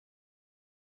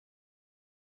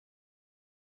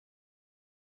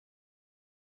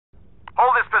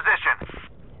Hold this position.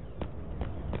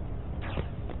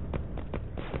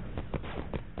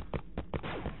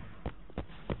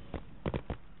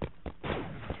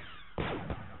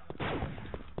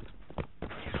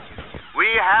 We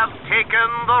have taken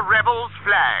the rebels'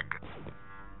 flag.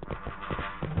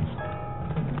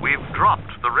 We've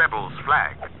dropped the rebels'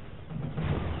 flag.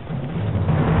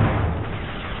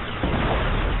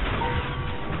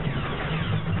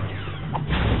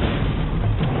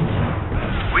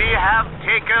 We have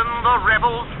taken the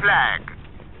rebels' flag.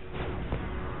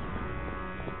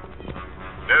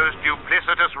 Those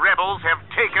duplicitous rebels have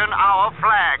taken our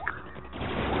flag.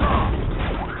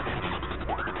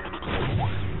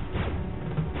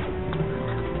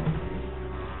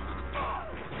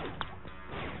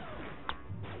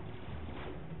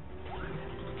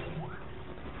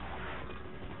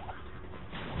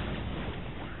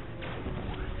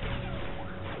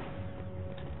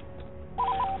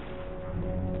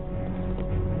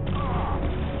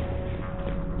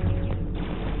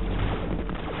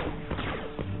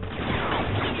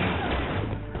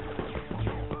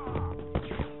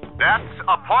 That's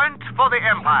a point for the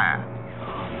Empire.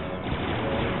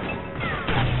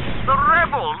 The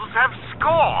rebels have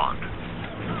scored.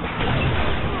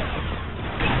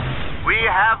 We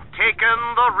have taken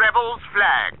the rebels'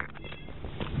 flag.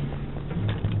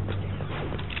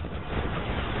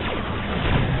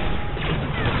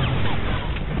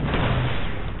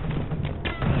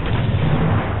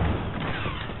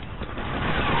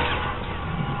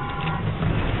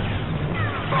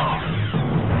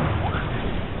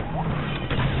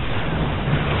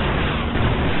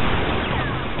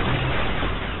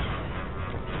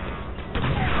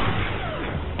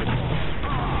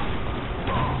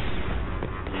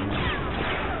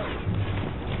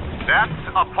 That's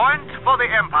a point for the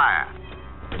Empire.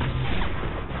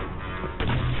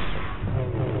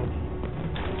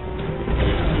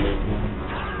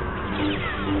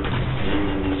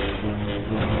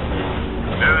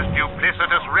 Those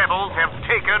duplicitous rebels have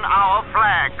taken our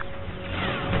flag.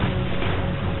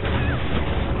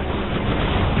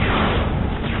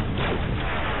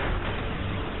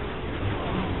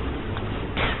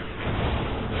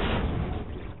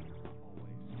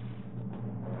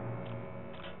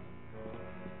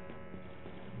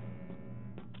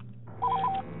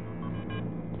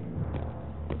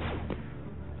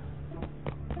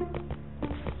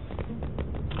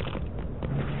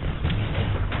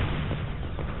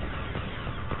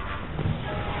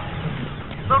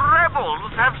 The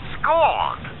rebels have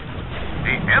scored.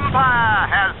 The Empire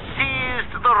has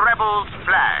seized the rebels'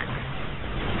 flag.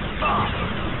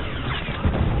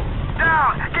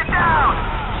 Down! Get down!